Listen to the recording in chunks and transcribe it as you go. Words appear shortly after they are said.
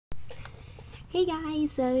Hey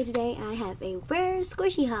guys, so today I have a rare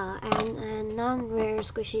squishy haul and a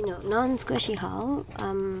non-squishy haul.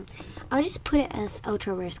 I'll just put it as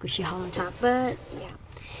ultra rare squishy haul on top, but yeah.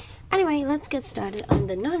 Anyway, let's get started on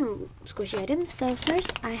the non-squishy items. So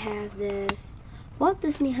first I have this Walt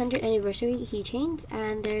Disney 100th Anniversary keychains,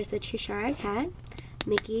 and there's a Cheshire Cat,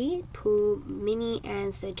 Mickey, Pooh, Minnie,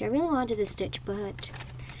 and Stitch. I really wanted the Stitch, but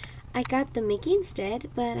I got the Mickey instead,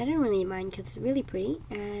 but I didn't really mind because it's really pretty,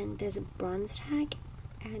 and there's a bronze tag,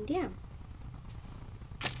 and yeah.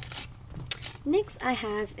 Next I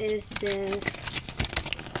have is this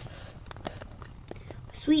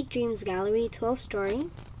Sweet Dreams Gallery 12 story.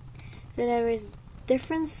 So there is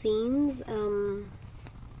different scenes,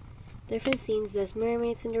 There's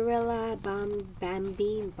Mermaid, Cinderella,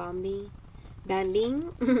 Bambi,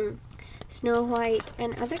 Snow White,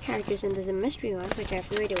 and other characters, and there's a mystery one, which I have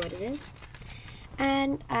no idea what it is.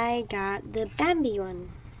 And I got the Bambi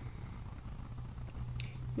one,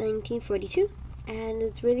 1942, and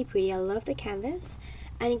it's really pretty. I love the canvas,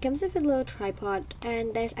 and it comes with a little tripod,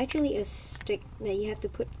 and there's actually a stick that you have to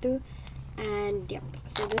put through, and yep,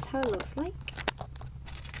 so this is how it looks like.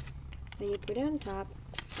 And you put it on top,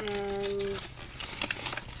 and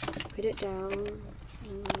put it down,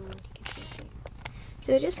 and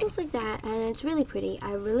so it just looks like that, and it's really pretty.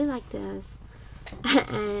 I really like this.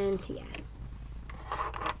 And yeah.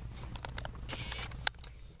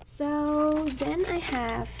 So then I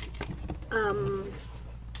have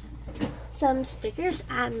some stickers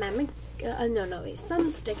and some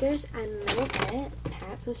stickers and Memo Pet,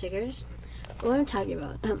 some stickers. What I'm talking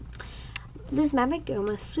about. This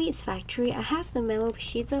Mamagoma Sweets Factory. I have the memo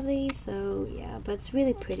sheets of these, so yeah, but it's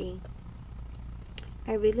really pretty.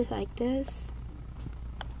 I really like this.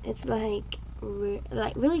 It's like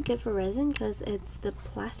really good for resin because it's the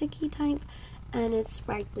plasticky type and it's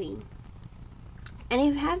sparkly. And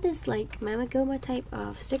if you have this like Mamagoma type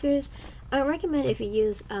of stickers, I recommend if you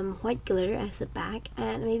use white glitter as a back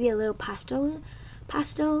and maybe a little pastel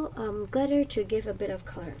glitter to give a bit of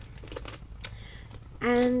color.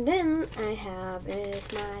 And then I have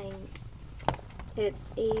it's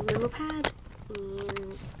a memo pad,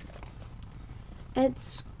 and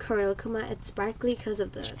it's Coralcoma. It's sparkly because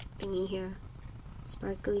of the thingy here.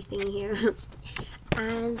 Sparkly thingy here.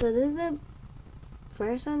 And so this is the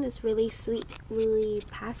first one. It's really sweet, really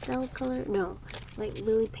pastel color. No, like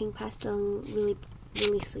really pink pastel, really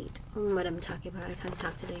sweet. I don't know what I'm talking about. I can't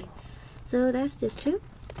talk today. So that's just two.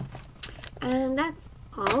 And that's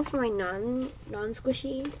all for my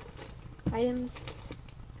non-squishy items.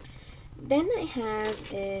 Then I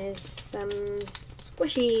have is some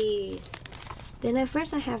squishies. Then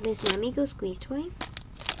first I have this Namigo squeeze toy.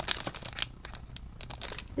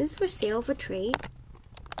 This is for sale for trade.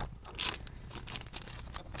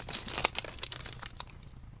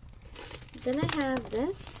 Then I have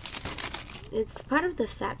this. It's part of the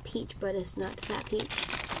Fat Peach, but it's not the Fat Peach.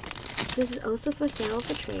 This is also for sale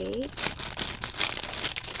for trade.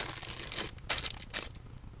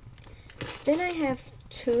 Then I have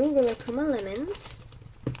two Rilakkuma lemons.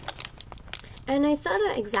 And I thought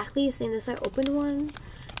they're exactly the same, so I opened one,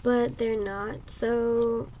 but they're not.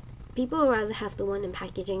 So people would rather have the one in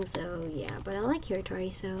packaging, so yeah. But I like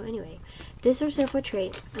Hiratori, so anyway. This is for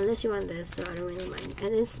trade, unless you want this, so I don't really mind.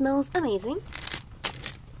 And it smells amazing.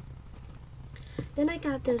 Then I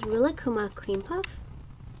got this Rilakkuma cream puff.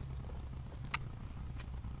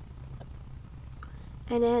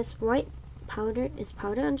 And it's white powdered, it's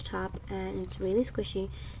powdered on the top, and it's really squishy.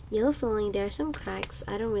 Yellow filling, there are some cracks.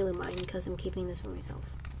 I don't really mind because I'm keeping this for myself.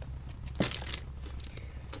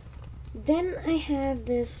 Then I have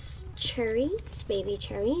this cherries, baby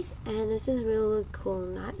cherries, and this is really cool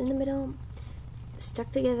knot in the middle,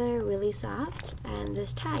 stuck together, really soft, and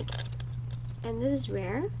this tag. And this is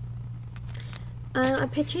rare. I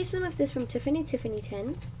purchased some of this from Tiffany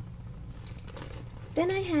 10.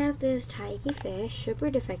 Then I have this Taiki fish, super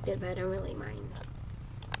defective, but I don't really mind.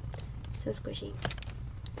 So squishy.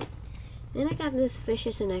 Then I got this fish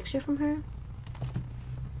as an extra from her.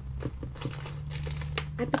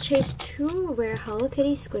 I purchased two rare Hello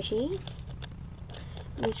Kitty squishies.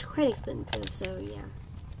 These are quite expensive, so yeah.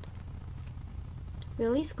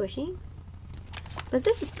 Really squishy. But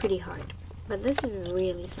this is pretty hard. But this is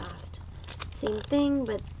really soft. Same thing,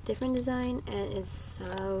 but different design, and it's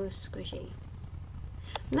so squishy.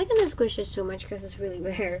 I'm not gonna squish this too much because it's really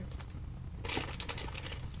rare.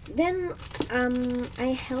 Then I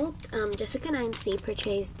helped Jessica 9C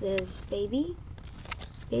purchase this baby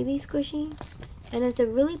squishy, and it's a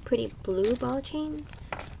really pretty blue ball chain,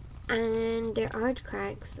 and there are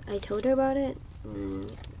cracks. I told her about it.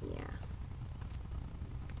 Yeah.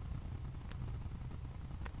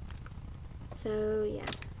 So yeah,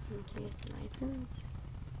 here's the license.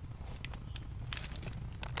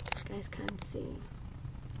 You guys can't see.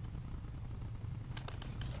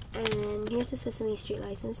 And here's the Sesame Street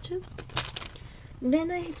license too.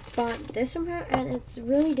 Then I bought this from her, and it's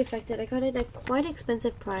really defective. I got it at quite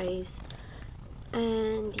expensive price.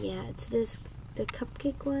 And yeah, it's the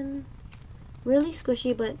cupcake one. Really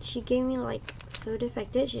squishy, but she gave me like so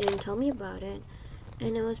defective. She didn't tell me about it,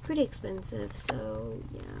 and it was pretty expensive. So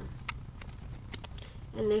yeah.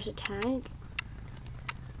 And there's a tag.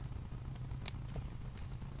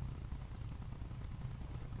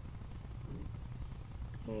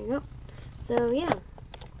 There you go. So yeah.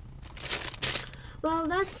 Well,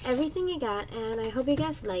 that's everything I got, and I hope you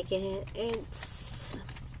guys like it. It's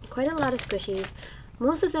quite a lot of squishies.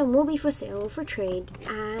 Most of them will be for sale, for trade,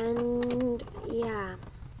 and yeah.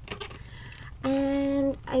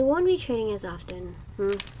 And I won't be trading as often.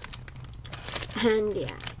 And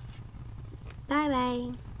yeah. Bye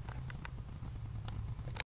bye.